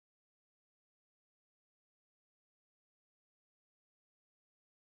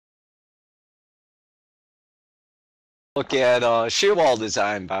Look at shear wall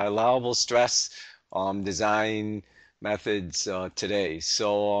design by allowable stress design methods today.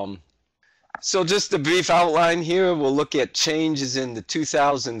 So just a brief outline here. We'll look at changes in the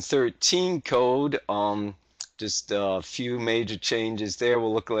 2013 code. Just a few major changes there.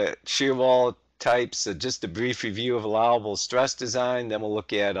 We'll look at shear wall types, just a brief review of allowable stress design. Then we'll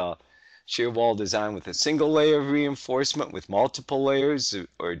look at shear wall design with a single layer of reinforcement, with multiple layers,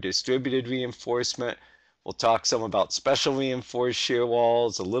 or distributed reinforcement. We'll talk some about special reinforced shear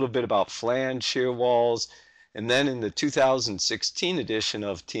walls, a little bit about flanged shear walls, and then in the 2016 edition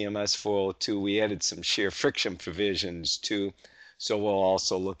of TMS 402, we added some shear friction provisions too, so we'll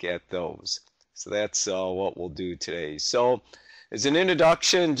also look at those. So that's what we'll do today. So as an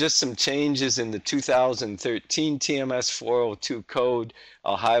introduction, just some changes in the 2013 TMS 402 code.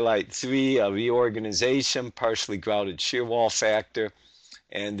 I'll highlight three: reorganization, partially grouted shear wall factor,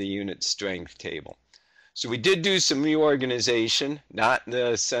 and the unit strength table. So we did do some reorganization, not in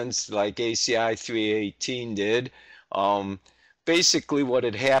the sense like ACI 318 did. Basically what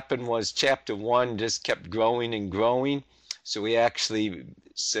had happened was chapter 1 just kept growing and growing. So we actually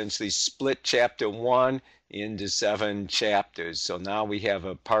essentially split chapter 1 into 7 chapters. So now we have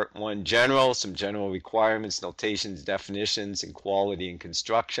a part 1 general, some general requirements, notations, definitions, and quality and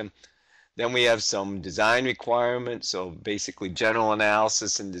construction. Then we have some design requirements, so basically general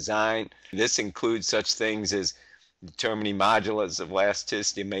analysis and design. This includes such things as determining modulus of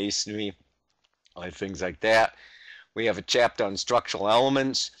elasticity, masonry, things like that. We have a chapter on structural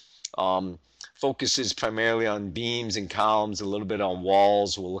elements. Focuses primarily on beams and columns, a little bit on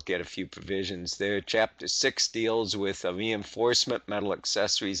walls. We'll look at a few provisions there. Chapter 6 deals with reinforcement, metal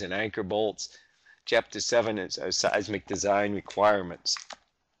accessories, and anchor bolts. Chapter 7 is seismic design requirements.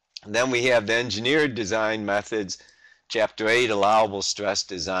 And then we have the engineered design methods, chapter 8, allowable stress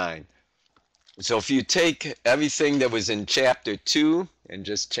design. So if you take everything that was in chapter 2 and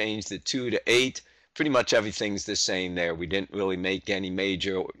just change the 2 to 8, pretty much everything's the same there. We didn't really make any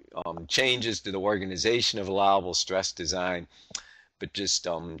major changes to the organization of allowable stress design, but just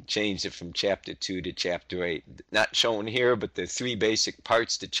changed it from chapter 2 to chapter 8. Not shown here, but the three basic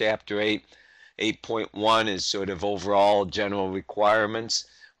parts to chapter 8. 8.1 is sort of overall general requirements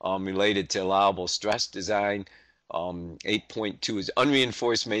related to allowable stress design. 8.2 is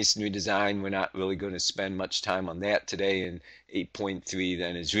unreinforced masonry design. We're not really going to spend much time on that today. And 8.3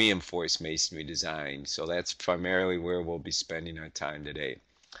 then is reinforced masonry design. So that's primarily where we'll be spending our time today.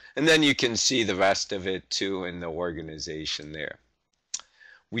 And then you can see the rest of it too in the organization there.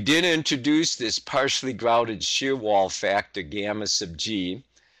 We did introduce this partially grouted shear wall factor, gamma sub g,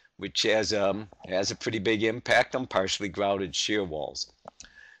 which has a pretty big impact on partially grouted shear walls.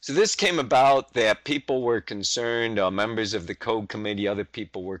 So this came about that people were concerned, members of the code committee, other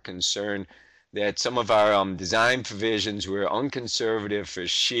people were concerned that some of our design provisions were unconservative for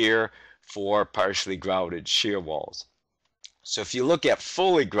shear for partially grouted shear walls. So if you look at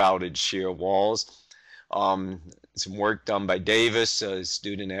fully grouted shear walls, some work done by Davis, a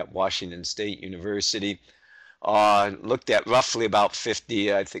student at Washington State University, looked at roughly about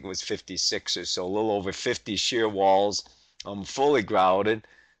 50, I think it was 56 or so, a little over 50 shear walls fully grouted.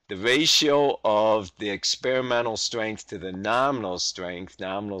 The ratio of the experimental strength to the nominal strength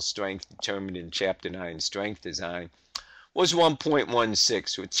determined in Chapter 9 Strength Design, was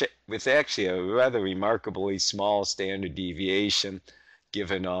 1.16, with actually a rather remarkably small standard deviation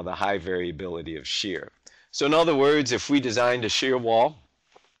given the high variability of shear. So in other words, if we designed a shear wall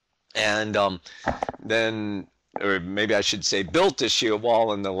and then, or maybe I should say built a shear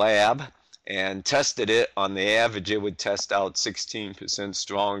wall in the lab, and tested it, on the average it would test out 16%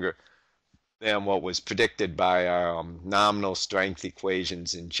 stronger than what was predicted by our nominal strength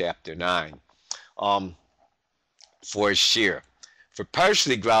equations in Chapter 9 for shear. For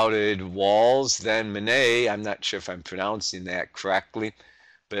partially grouted walls, then Manet, I'm not sure if I'm pronouncing that correctly,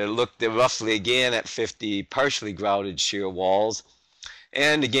 but it looked at roughly again at 50 partially grouted shear walls.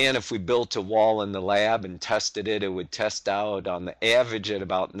 And again, if we built a wall in the lab and tested it, it would test out on the average at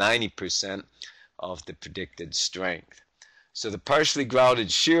about 90% of the predicted strength. So the partially grouted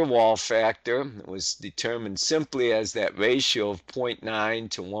shear wall factor was determined simply as that ratio of 0.9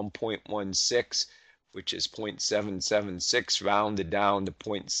 to 1.16, which is 0.776 rounded down to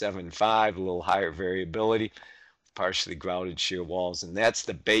 0.75, a little higher variability, partially grouted shear walls. And that's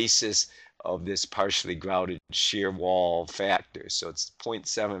the basis of this partially grouted shear wall factor. So it's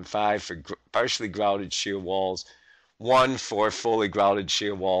 0.75 for partially grouted shear walls, 1 for fully grouted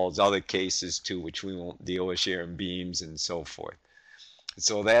shear walls, other cases too, which we won't deal with, shear and beams and so forth.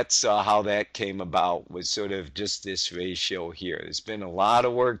 So that's how that came about, was sort of just this ratio here. There's been a lot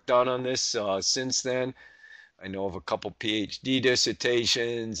of work done on this since then. I know of a couple PhD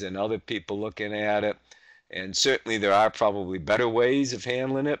dissertations and other people looking at it, and certainly there are probably better ways of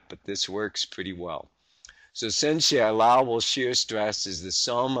handling it, but this works pretty well. So essentially, allowable shear stress is the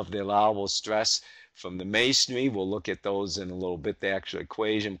sum of the allowable stress from the masonry. We'll look at those in a little bit, the actual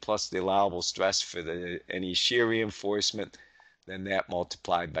equation, plus the allowable stress for any shear reinforcement, then that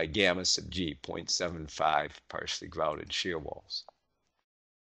multiplied by gamma sub g, 0.75 partially grouted shear walls.